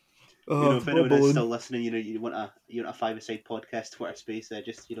 If anyone is still listening, you want a 5-a-side podcast Twitter space,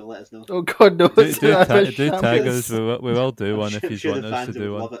 just let us know. Oh God, no! Do tag us. We will do one if you want us to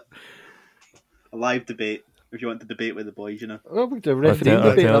do one. A live debate. If you want to debate with the boys, Well, we do a referee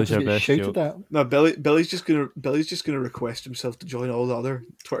debate. I'll just get shouted at. No, Billy's just gonna request himself to join all the other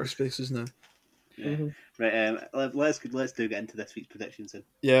Twitter spaces now. Yeah. Mm-hmm. Right. Let's get into this week's predictions then.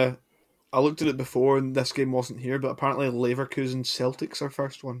 Yeah, I looked at it before, and this game wasn't here, but apparently Leverkusen Celtic's our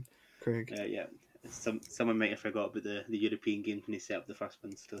first one, Craig. Yeah. Someone might have forgot about the European game when they set up the first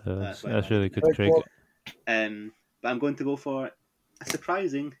one. So that's really good, Craig. But I'm going to go for a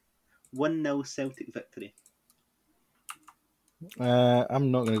surprising 1-0 Celtic victory. I'm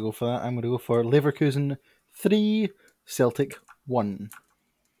not going to go for that. I'm going to go for Leverkusen 3, Celtic 1.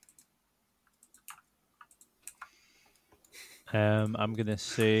 I'm going to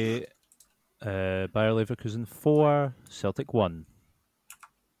say Bayer Leverkusen 4, Celtic 1.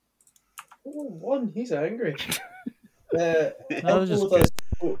 Oh, 1. He's angry. That was just good.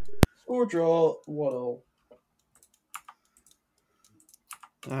 Score draw 1-0.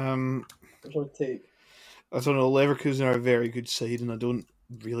 What do I take? I don't know. Leverkusen are a very good side, and I don't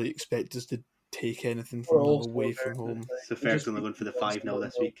really expect us to take anything from them away from home. So Ferg's only going for the 5-0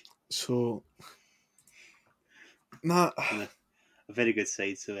 this week. So, a very good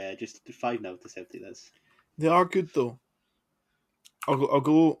side. So just 5-0 to Celtic. They are good though. I'll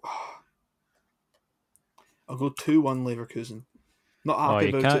go 2-1 Leverkusen. Not happy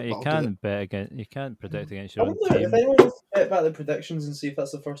about it. You can't predict against your own team. team. If anyone wants to get back the predictions and see if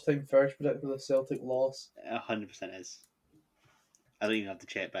that's the first time Ferg's predicted a Celtic loss. 100% is. I don't even have to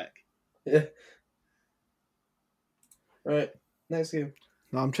check back. Yeah. Right. Next game.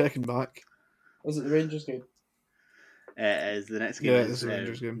 No, I'm checking back. Was it the Rangers game? As the next game Yeah, is it's the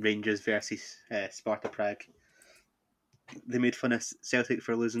Rangers game. Rangers versus Sparta Prague. They made fun of Celtic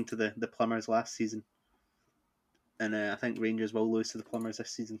for losing to the Plumbers last season, and I think Rangers will lose to the Plumbers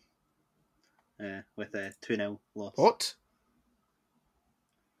this season with a 2-0 loss. What?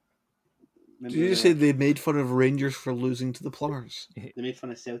 Remember Did you just say they made fun of Rangers for losing to the Plumbers? they made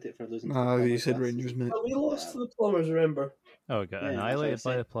fun of Celtic for losing to the No, Plumbers you said last Rangers, season? mate. Oh, we lost to the Plumbers, remember? Oh, got Yeah, that's what I annihilated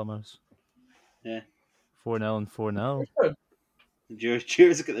by said. the Plumbers. Yeah. 4-0 and 4-0.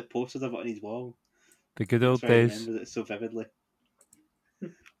 Cheers, look at the posters I've got on his wall. The good old That's why I days. remember it so vividly.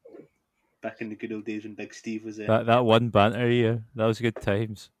 Back in the good old days when Big Steve was there. That one banter year, that was good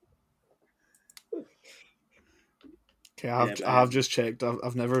times. Okay, I have just checked.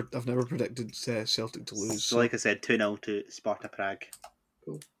 I've never predicted Celtic to lose. So, like I said, 2-0 to Sparta Prague.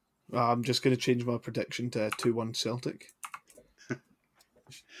 I'm just going to change my prediction to 2-1 Celtic.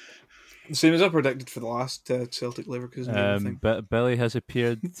 The same as I predicted for the last Celtic Leverkusen game, I think. But Billy has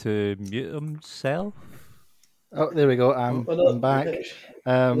appeared to mute himself. Oh, there we go. I'm back.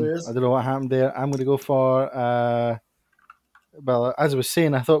 I don't know what happened there. I'm going to go for. Well, as I was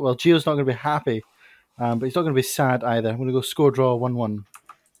saying, I thought, well, Gio's not going to be happy, but he's not going to be sad either. I'm going to go score draw 1-1.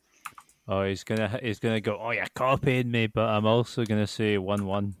 Oh, he's gonna go. Oh, you're copying me, but I'm also gonna say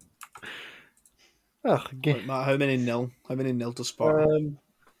 1-1. Oh, okay. Right, Matt, how many nil to Sparta?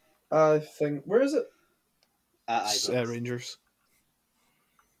 I think. Where is it? Rangers.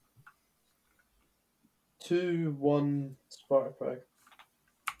 2-1 Sparta Prague.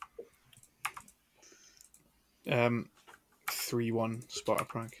 3-1 Sparta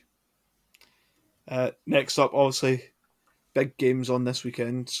Prague. Next up, obviously, big games on this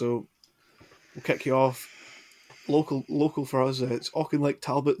weekend, so we'll kick you off. Local for us, it's Auchinleck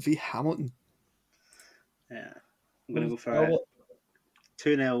Talbot v Hamilton. Yeah, I'm going to go for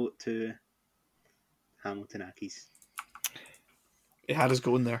 2-0 to Hamilton Accies. It had us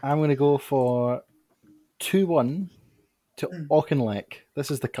going there. I'm going to go for 2-1 to Auchinleck.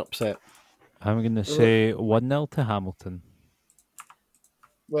 This is the cup set. I'm going to say 1-0 to Hamilton.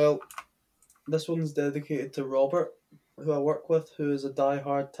 Well, this one's dedicated to Robert, who I work with, who is a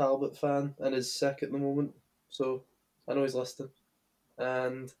die-hard Talbot fan and is sick at the moment. So I know he's listening.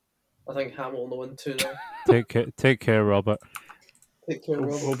 And I think Hamilton will win 2-0. Take care, Robert. Take care,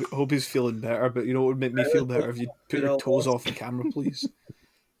 Robert. Hope he's feeling better, but you know what would make me feel better if you put your toes off the camera, please.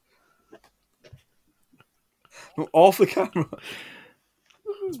 No, off the camera.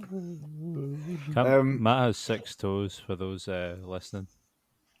 Matt has 6 toes for those listening.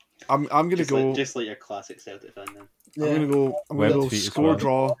 I'm gonna go just like your classic Celtic fan then. I'm gonna go score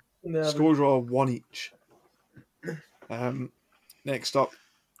draw 1 each. Next up,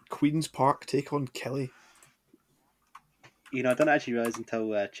 Queen's Park take on Kelly. You know, I didn't actually realise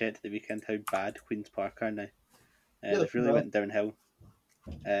until I checked at the weekend how bad Queen's Park are now. They've really went downhill.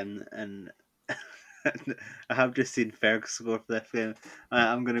 And I have just seen Ferg score for this game.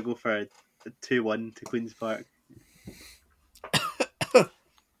 I'm going to go for a 2-1 to Queen's Park.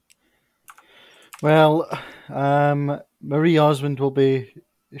 Well, Marie Osmond will be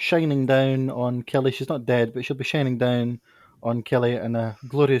shining down on Kelly. She's not dead, but she'll be shining down on Kelly, and a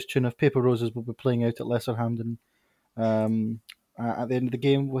glorious tune of Paper Roses will be playing out at Lesser Hampden at the end of the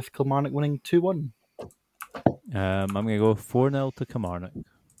game, with Kilmarnock winning 2-1. I'm going to go 4-0 to Kilmarnock.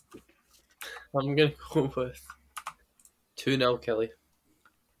 I'm going to go with 2-0 Kelly.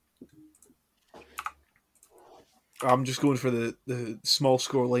 I'm just going for the small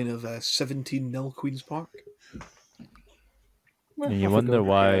score line of 17-0 Queen's Park. And you wonder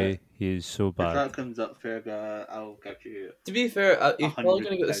why he's so bad. If that comes up, Ferg, I'll give you... To be fair, he's probably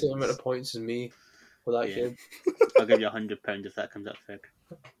going to get the same £100. amount of points as me for that game. I'll give you £100 if that comes up, Ferg.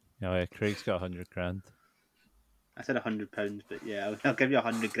 Yeah, Craig's got 100 grand. I said £100, but yeah, I'll give you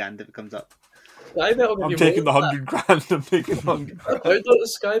 $100 grand if it comes up. Sky Bet will give I'm you taking the more. 100 grand. I'm taking the 100 grand. How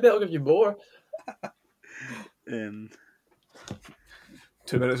does Sky Bet will give you more? 2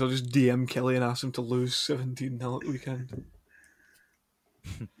 minutes, I'll just DM Kelly and ask him to lose 17-0 at the weekend.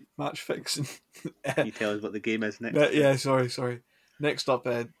 Match fixing. You tell us what the game is next. Yeah, sorry. Next up,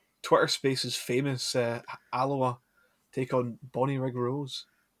 Twitter Spaces famous Alloa take on Bonnyrigg Rose.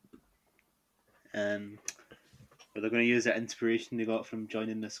 But they're going to use that inspiration they got from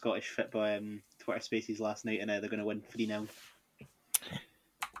joining the Scottish Football Twitter Spaces last night, and they're going to win 3-0.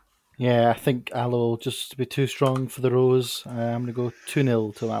 Yeah, I think Alloa will just be too strong for the Rose. I'm going to go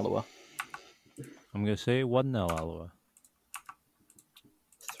 2-0 to Alloa. I'm going to say 1-0 Alloa.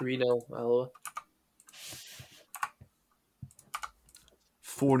 3-0 Alloa.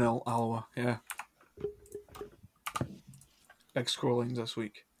 4-0 Alloa, yeah. big scorelines this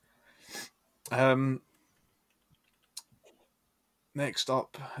week. Next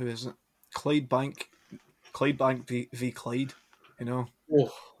up, who is it? Clydebank v Clyde. You know,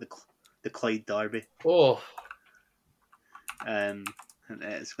 the Clyde derby. Oh, And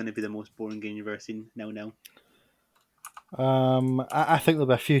it's going to be the most boring game you've ever seen. 0-0. I think there'll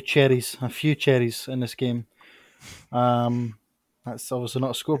be a few cherries in this game. That's obviously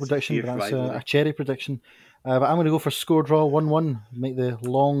not a score prediction, but that's a cherry prediction. But I'm going to go for score draw 1-1. Make the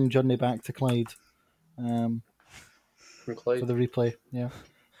long journey back to Clyde. from Clyde. For the replay. Yeah.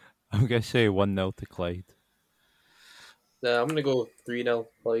 I'm going to say 1-0 to Clyde. Yeah, I'm going to go 3-0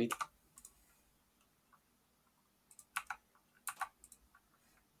 Clyde.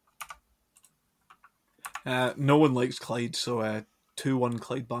 No one likes Clyde, so 2-1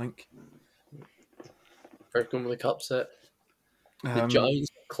 Clydebank. We're going with the cup set. The Giants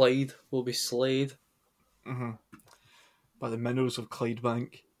of Clyde will be slayed. Mm-hmm. By the minnows of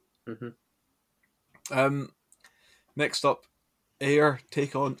Clydebank. Mm-hmm. Next up, Ayr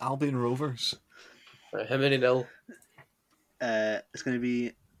take on Albion Rovers. How many nil? It's going to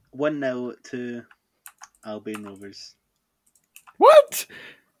be 1-0 to Albion Rovers. What?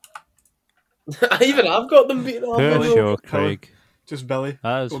 Even I've got them beating Poor Albion. show, Craig. Just Billy.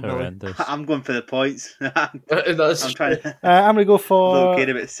 That is Go Billy. horrendous. I'm going for the points. I'm That's trying to. I'm going to go for. I don't care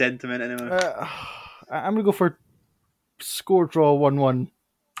about sentiment anymore. I'm going to go for score draw 1-1.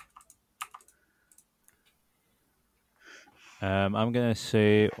 I'm going to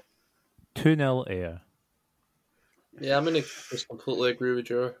say 2-0 Ayr. Yeah, I'm going to just completely agree with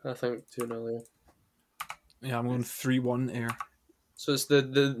you. I think 2-0 Ayr. Yeah, I'm going 3-1 Ayr. So it's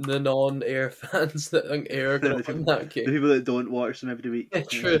the non-Ayr fans that think Ayr are going to win that The game. people that don't watch them every week. Yeah,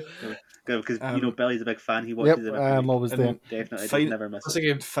 true. Because Billy's a big fan. He watches them every I'm week. always there. Definitely, Fine. never miss What's it. the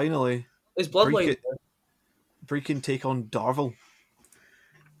game? Finally, It's Bloodline. Brecon take on Darvel.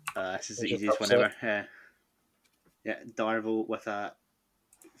 This is the Which is easiest one upset. ever. Yeah, Darvel with a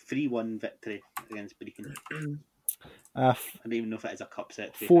 3-1 victory against Brecon. I don't even know if it is a cup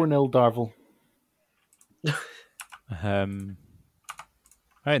set. 4-0 Darvel.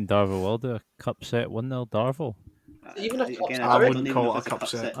 I think Darvel will do a cup set 1-0 Darvel. Even a cup set, I I wouldn't call it a cup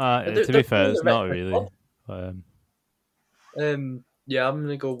set. To be fair, it's not really. Yeah, I'm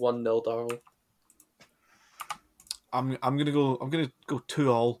gonna go 1-0 Darvel. I'm gonna go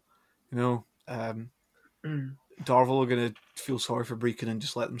 2-2. You know, Darvel are gonna feel sorry for Brecon and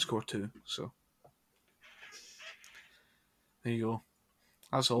just let them score 2. So there you go.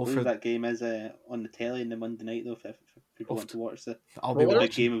 That's all for that game is on the telly on the Monday night though. If people want to watch the I'll be big watching.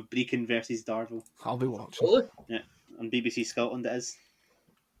 game of Brecon versus Darvel. I'll be watching. Really? Yeah, on BBC Scotland it is.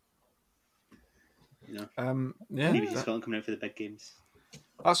 You know, yeah, BBC Scotland coming out for the big games.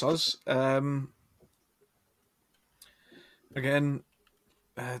 that's us. Again,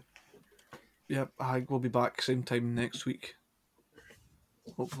 yeah, I think we'll be back same time next week,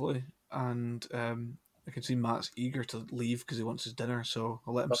 hopefully. And I can see Matt's eager to leave because he wants his dinner, so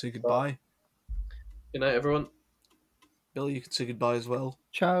I'll let him say goodbye. Good night, everyone. Billy, you can say goodbye as well.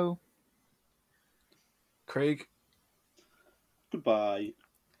 Ciao. Craig. Goodbye.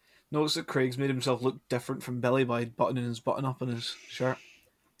 Notice that Craig's made himself look different from Billy by buttoning his button up on his shirt.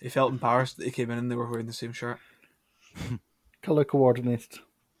 He felt embarrassed that he came in and they were wearing the same shirt. Colour coordinated.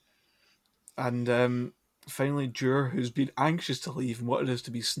 And finally, Jur, who's been anxious to leave and wanted us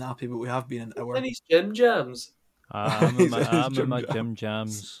to be snappy, but we have been an hour. And his gym jams. I'm in my gym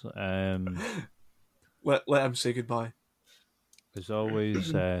jams. Let him say goodbye. As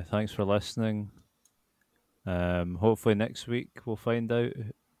always, thanks for listening. Hopefully next week we'll find out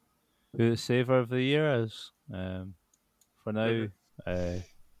who the saver of the year is. For now,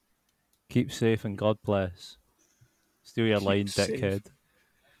 keep safe and God bless. Steal your line, dickhead.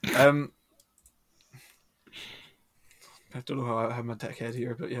 I don't know how I have my dickhead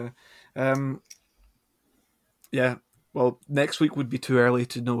here, but yeah. Yeah, well, next week would be too early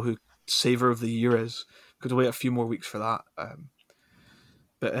to know who saver of the year is. Could wait a few more weeks for that.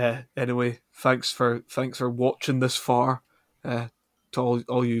 But anyway, thanks for watching this far, to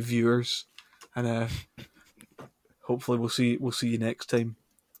all you viewers, and hopefully we'll see you next time.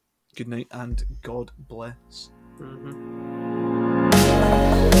 Good night and God bless. Mm-hmm.